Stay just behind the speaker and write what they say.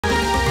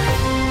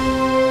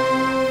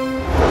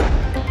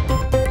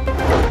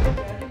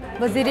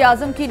वज़ीर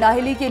आज़म की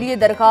नाअहली के लिए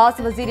दरखास्त।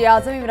 वज़ीर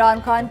आज़म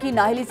इमरान खान की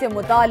नाअहली से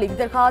मुतालिक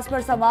दरखास्त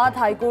पर समाअत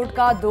हाईकोर्ट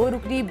का 2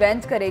 रुकनी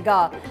बेंच करेगा।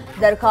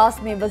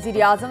 दरखास्त में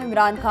वज़ीर आज़म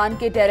इमरान खान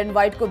के टेरन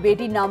वाइट को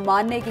बेटी नाम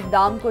मानने के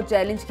इक़दाम को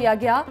चैलेंज किया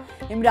गया।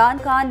 इमरान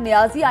खान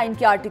न्याजी आइन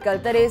के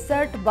आर्टिकल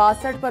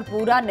 63-62 पर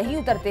पूरा नहीं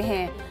उतरते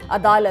हैं।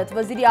 अदालत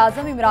वज़ीर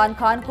आज़म इमरान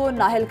खान को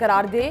नाअहल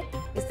करार दे।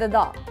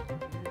 इस्तदा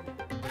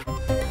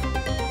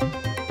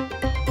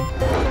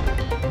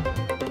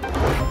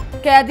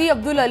कैदी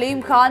अब्दुल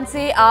अलीम खान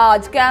से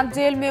आज कैंप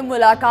जेल में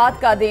मुलाकात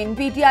का दिन।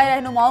 पीटीआई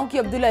रहनुमाओं की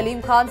अब्दुल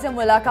अलीम खान से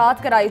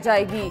मुलाकात कराई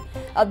जाएगी।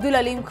 अब्दुल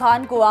अलीम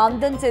खान को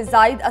आमदन से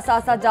जायद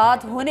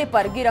असासाजात होने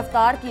पर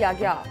गिरफ्तार किया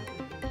गया।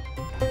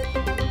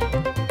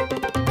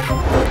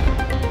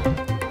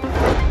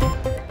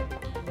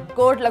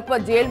 कोट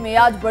लखपत जेल में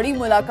आज बड़ी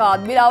मुलाकात।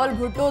 बिलावल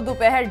भुट्टो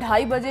दोपहर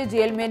 2:30 बजे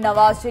जेल में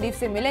नवाज शरीफ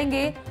से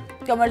मिलेंगे।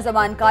 कमर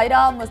जमान कायरा,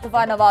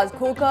 मुस्तफा नवाज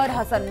खोखर,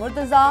 हसन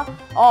मुर्तजा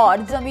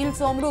और जमील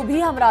सोमरू भी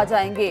हमरा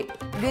जाएंगे।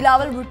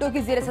 बिलावल भुट्टो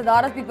की ज़ेर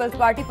सदारत पीपल्स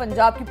पार्टी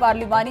पंजाब की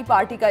पार्लिमानी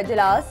पार्टी का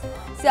इजलास।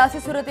 सियासी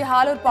सूरत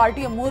हाल और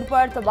पार्टी अमूर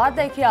पर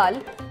तबादला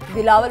ख्याल।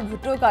 बिलावल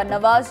भुट्टो का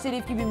नवाज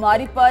शरीफ की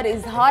बीमारी पर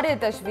इजहार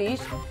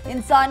तशवीश।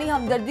 इंसानी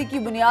हमदर्दी की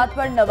बुनियाद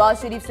पर नवाज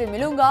शरीफ से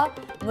मिलूंगा।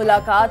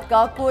 मुलाकात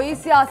का कोई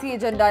सियासी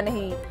एजेंडा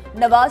नहीं।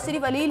 नवाज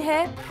शरीफ अलील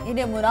है,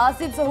 इन्हें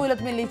मुनासिब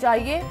सहूलत मिलनी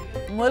चाहिए।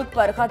 मुल्क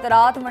पर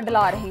खतरात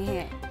मंडला रहे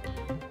हैं।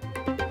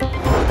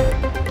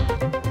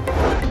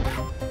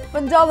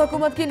 पंजाब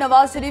हुकूमत की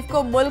नवाज शरीफ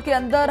को मुल्क के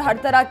अंदर हर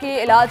तरह के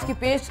इलाज की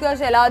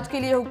पेशकश। इलाज के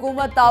लिए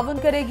हुकूमत ताउन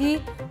करेगी।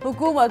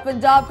 हुकूमत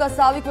पंजाब का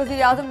साबिक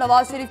वज़ीर आज़म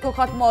नवाज शरीफ को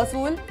खत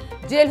मौसूल।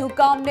 जेल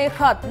हुकाम ने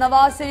खत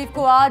नवाज शरीफ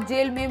को आज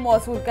जेल में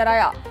मौसूल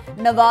कराया।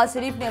 नवाज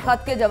शरीफ ने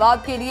खत के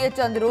जवाब के लिए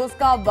चंद रोज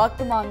का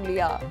वक्त मांग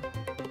लिया।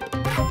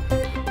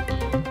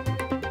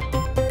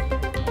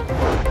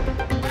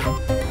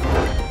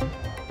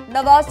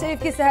 नवाज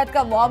शरीफ की सेहत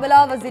का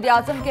मामला। वज़ीर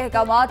आज़म के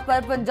अहकामात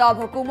पर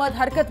पंजाब हुकूमत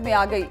हरकत में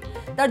आ गई।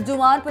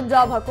 तर्जुमान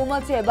पंजाब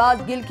हुकूमत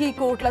शहबाज गिल की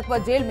कोट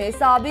लखपत जेल में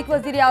साबिक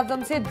वज़ीर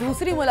आज़म से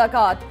दूसरी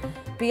मुलाकात।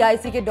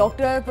 पीआईसी के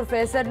डॉक्टर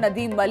प्रोफेसर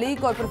नदीम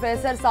मलिक और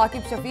प्रोफेसर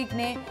साकिब शफीक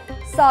ने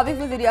साबिक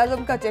वज़ीर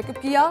आज़म का चेकअप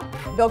किया।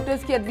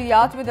 डॉक्टर्स की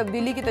अद्वियात में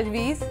तब्दीली की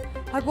तजवीज़।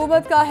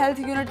 हुकूमत का हेल्थ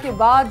यूनिट के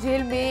बाद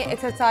जेल में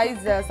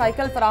एक्सरसाइज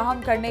साइकिल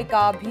फराहम करने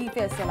का भी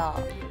फैसला।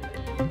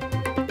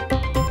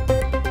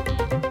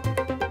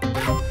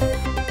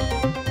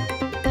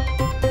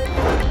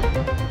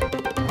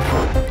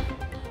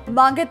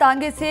 मांगे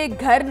तांगे से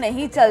घर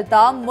नहीं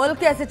चलता, मुल्क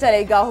कैसे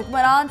चलेगा।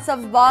 हुक्मरान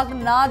सब्ज़बाग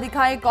ना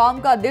दिखाएं, कौम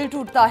का दिल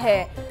टूटता है।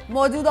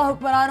 मौजूदा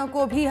हुक्मरानों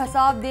को भी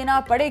हिसाब देना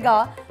पड़ेगा।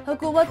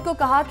 हुकूमत को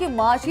कहा कि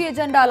माशी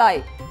एजेंडा लाए,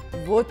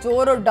 वो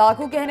चोर और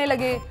डाकू कहने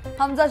लगे।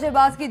 हमजा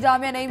शहबाज की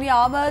जामिया नईमी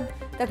आमद।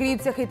 तकरीब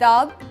से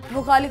खिताब।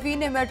 मुखालिफिन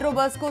ने मेट्रो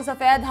बस को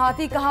सफेद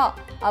हाथी कहा।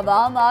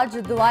 अवाम आज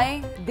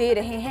दुआएं दे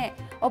रहे हैं।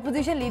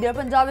 Opposition leader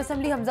Punjab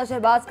assembly Hamza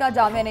Shahbaz का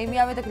जामिया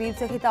नईमिया में तकरीब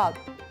से खिताब।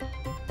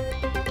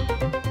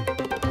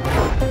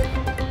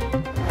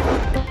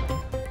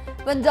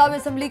 पंजाब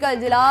असम्बली का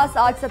इजलास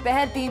आज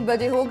दोपहर 3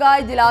 बजे होगा।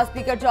 इजलास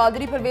स्पीकर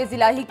चौधरी परवेज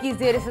इलाही की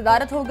ज़ेर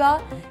सदारत होगा।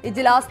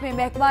 इजलास में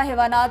महकमा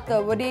हैवानात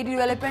व डेयरी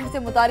डेवलपमेंट से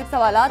मुतालिक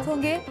सवालात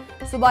होंगे।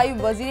 सूबाई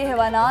वज़ीर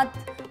हैवानात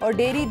और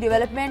डेयरी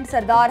डेवलपमेंट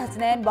सरदार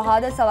हसनैन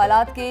बहादुर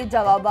सवालात के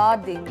जवाबात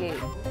देंगे।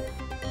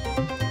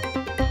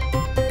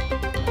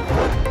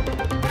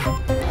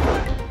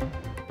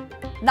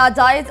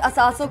 नाजायज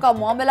असासों का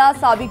मामला।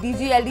 साबिक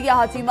डीजी एलडीए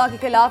हाशिमा के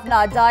खिलाफ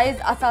नाजायज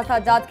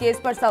असासाजात केस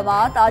पर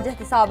समाअत आज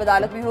एहतसाब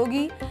अदालत में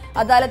होगी।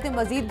 अदालत ने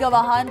मजीद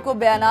गवाहान को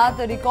बयानात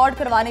रिकॉर्ड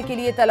करवाने के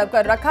लिए तलब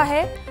कर रखा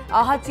है।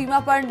 आहत चीमा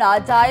पर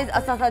नाजायज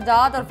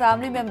असासाजात और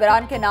फैमिली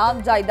मेंबरान के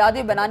नाम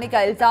जायदादें बनाने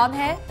का इल्जाम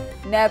है।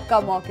 नैब का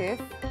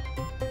मौक़िफ़।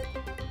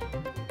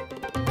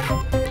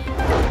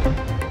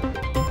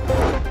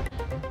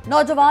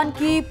 नौजवान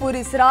की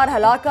पुरअसरार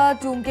हलाकत।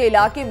 चूम के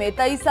इलाके में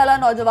 23 साला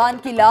नौजवान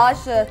की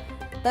लाश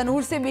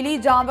तनूर से मिली।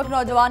 जहां तक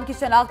नौजवान की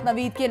शनाख्त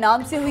नवीद के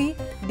नाम से हुई।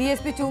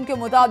 डीएसपी चूम के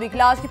मुताबिक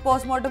लाश के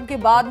पोस्टमार्टम के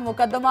बाद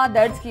मुकदमा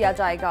दर्ज किया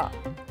जाएगा।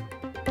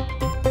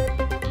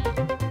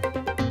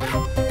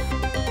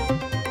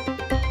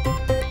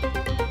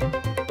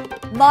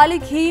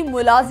 मालिक ही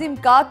मुलाजिम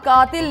का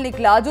कातिल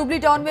निकला। जुबली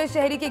टाउन में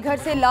शहरी के घर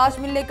से लाश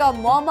मिलने का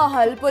मौमा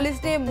हल।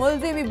 पुलिस ने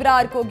मुलजिम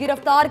इब्रार को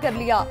गिरफ्तार कर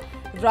लिया।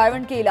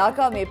 ड्राइवन के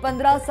इलाका में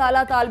 15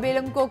 साला तालिब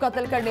इल्म को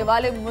कत्ल करने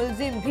वाले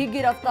मुलजिम भी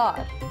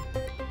गिरफ्तार।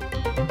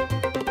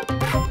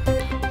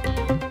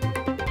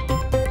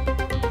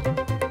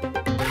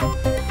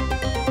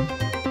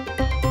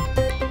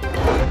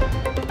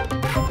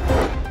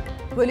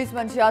 पुलिस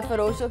मंशियात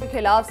फरोशों के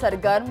खिलाफ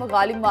सरगर्म।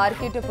 गालिब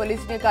मार्केट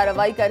पुलिस ने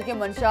कार्रवाई करके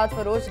मंशियात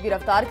फरोश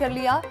गिरफ्तार कर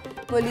लिया।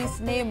 पुलिस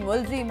ने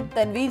मुलजिम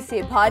तनवीर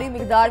से भारी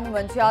मिकदार में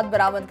मंशियात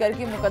बरामद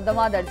करके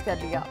मुकदमा दर्ज कर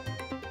लिया।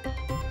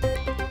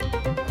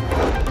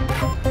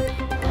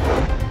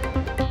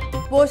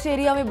 पोश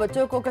एरिया में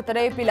बच्चों को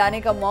कतरे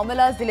पिलाने का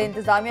मामला। जिले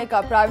इंतजामिया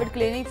का प्राइवेट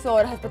क्लिनिक्स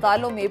और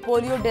अस्पतालों में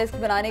पोलियो डेस्क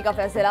बनाने का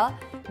फैसला।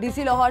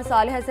 डीसी लाहौर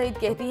सालेहा सईद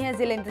कहती हैं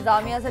जिले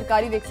इंतजामिया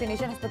सरकारी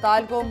वैक्सीनेशन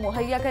अस्पताल को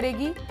मुहैया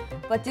करेगी।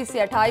 25 से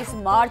 28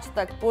 मार्च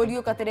तक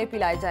पोलियो कतरे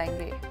पिलाए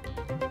जाएंगे।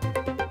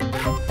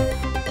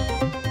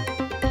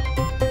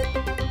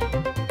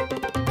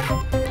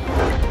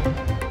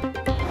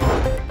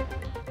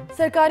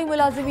 सरकारी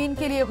मुलाजिमीन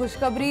के लिए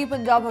खुशखबरी।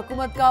 पंजाब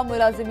हुकूमत का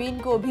मुलाजिमीन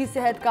को भी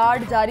सेहत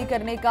कार्ड जारी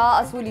करने का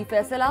असूली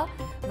फैसला।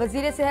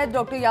 वजीर सेहत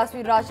डॉक्टर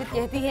यास्मीन राशिद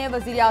कहती हैं,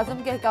 वजीर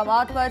आजम के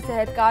अहकामात पर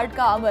सेहत कार्ड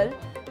का अमल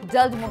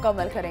जल्द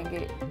मुकम्मल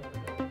करेंगे।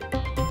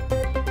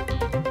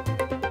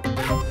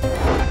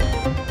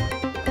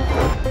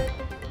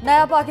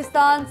 नया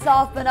पाकिस्तान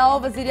साफ बनाओ।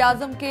 वजीर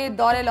आजम के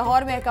दौरे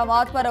लाहौर में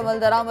अहकामात पर अमल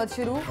दरामद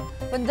शुरू।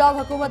 पंजाब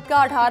हुकूमत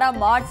का 18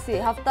 मार्च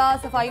से हफ्ता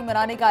सफाई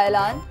मनाने का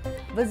ऐलान।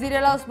 वजीर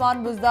आला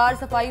उस्मान बुज़दार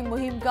सफाई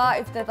मुहिम का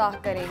इफ्तिताह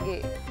करेंगे।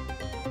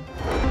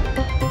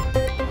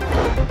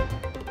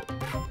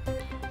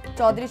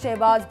 चौधरी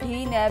शहबाज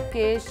भी नैब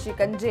के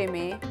शिकंजे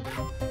में।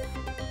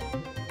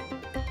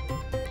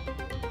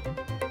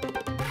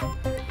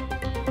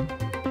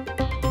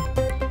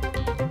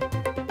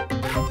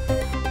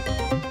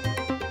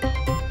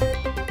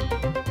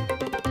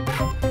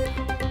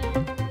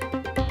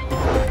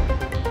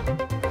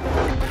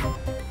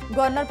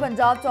 गवर्नर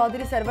पंजाब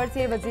चौधरी सरवर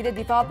से वजीर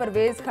दिफा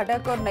परवेज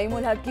खटक और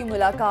नईमुल हक की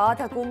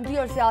मुलाकात। हुकूमती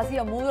और सियासी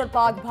अमूर और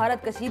पाक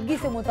भारत कशीदगी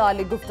से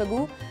मुतालिक गुफ्तगू।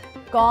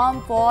 कौम,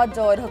 फौज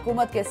और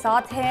हुकूमत के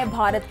साथ हैं,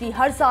 भारत की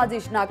हर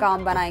साजिश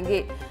नाकाम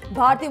बनाएंगे।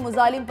 भारतीय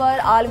मुजालिम पर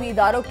आलमी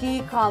इदारों की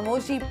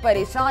खामोशी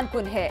परेशान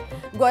कुन है।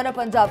 गवर्नर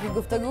पंजाब की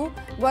गुफ्तगू।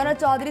 गवर्नर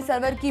चौधरी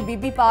सरवर की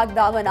बीबी पाक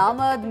दामन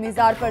आमद।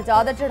 मिजार पर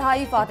चादर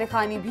चढ़ाई, फातह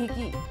खानी भी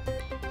की।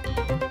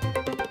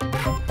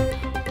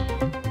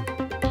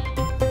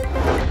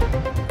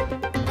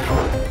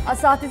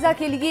 असातिज़ा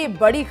के लिए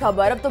बड़ी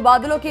खबर। अब तो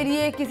बादलों के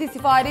लिए किसी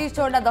सिफारिश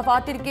और न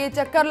दफातर के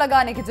चक्कर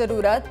लगाने की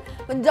जरूरत।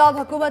 पंजाब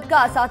हुकूमत का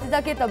असातिज़ा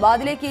के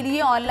तबादले के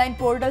लिए ऑनलाइन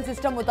पोर्टल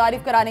सिस्टम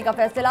मुतारिफ कराने का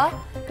फैसला।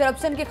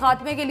 करप्शन के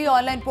खात्मे के लिए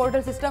ऑनलाइन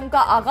पोर्टल सिस्टम का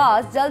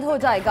आगाज जल्द हो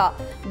जाएगा।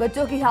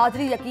 बच्चों की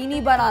हाजिरी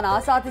यकीनी बनाना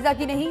असातिज़ा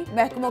की नहीं,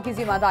 महकमों की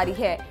जिम्मेदारी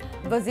है।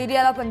 वज़ीर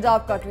आला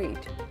पंजाब का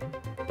ट्वीट।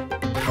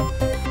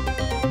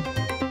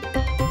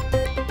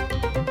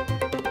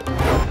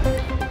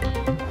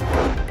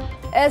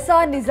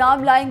 ऐसा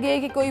निज़ाम लाएंगे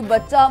कि कोई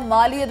बच्चा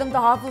माली अदम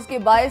तहफ़्फ़ुज़ के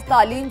बायस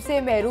तालीम से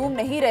महरूम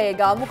नहीं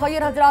रहेगा।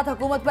 मुखय्यर हजरात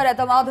हुकूमत पर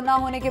एतमाद न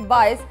होने के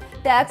बायस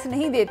टैक्स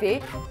नहीं देते।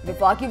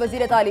 वफाकी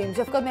वज़ीर तालीम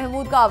शफकत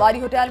महमूद का आवारी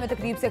होटल में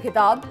तकरीब से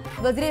खिताब।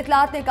 वज़ीर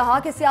इत्तलात ने कहा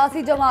कि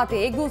सियासी जमातें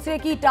एक दूसरे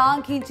की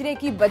टांग खींचने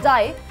की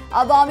बजाय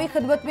अवामी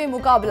खिदमत में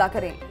मुकाबला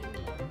करें।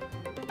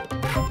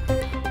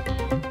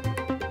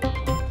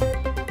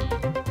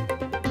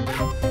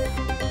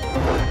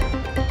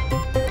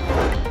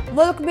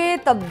 मुल्क में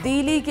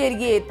तब्दीली के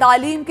लिए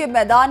तालीम के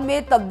मैदान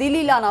में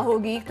तब्दीली लाना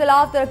होगी।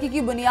 इख्तिलाफ तरक्की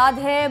की बुनियाद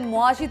है।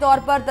 मुआशी तौर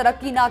पर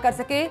तरक्की ना कर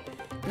सके,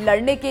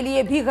 लड़ने के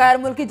लिए भी गैर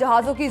मुल्की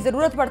जहाज़ों की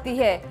जरूरत पड़ती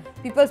है।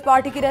 पीपल्स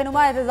पार्टी की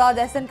रहनुमा एतजाज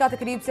अहसन का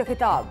तकरीब से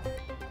खिताब।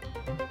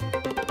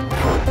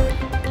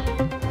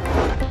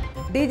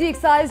 डीजी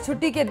एक्साइज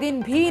छुट्टी के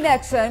दिन भी इन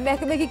एक्शन।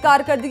 महकमे की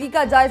कारकर्दगी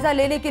का जायजा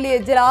लेने के लिए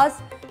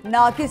इजलास।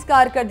 नाकिस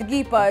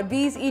कारकर्दगी पर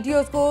 20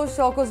 ETOs को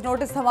शौकस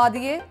नोटिस थमा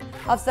दिए।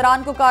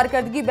 अफसरान को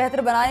कारकर्दगी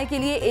बेहतर बनाने के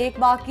लिए 1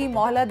 माह की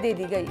मोहलत दे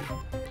दी गई।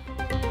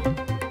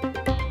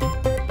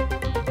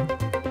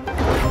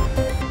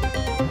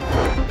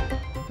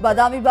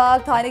 बादामी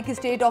बाग थाने की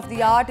स्टेट ऑफ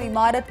द आर्ट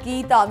इमारत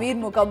की तामीर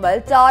मुकम्मल।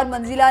 4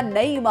 मंजिला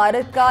नई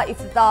इमारत का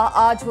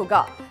इफ्तिताह आज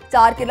होगा।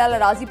 4 किला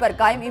अराजी पर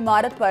कायम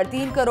इमारत पर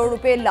 3 करोड़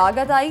रुपए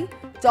लागत आई।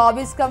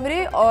 24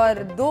 कमरे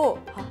और 2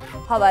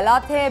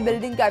 हवालात है।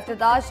 बिल्डिंग का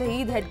इफ्तिताह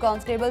शहीद हेड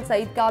कांस्टेबल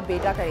सईद का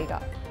बेटा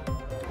करेगा।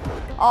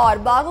 और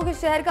बागों के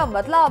शहर का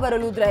मतला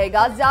आबरूद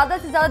रहेगा। ज्यादा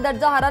से ज्यादा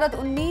दर्जा हरारत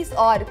 19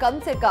 और कम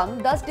से कम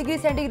 10 डिग्री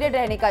सेंटीग्रेड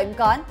रहने का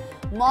इम्कान।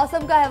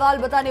 मौसम का अहवाल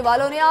बताने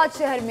वालों ने आज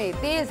शहर में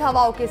तेज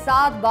हवाओं के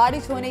साथ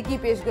बारिश होने की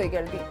पेशगोई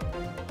कर दी।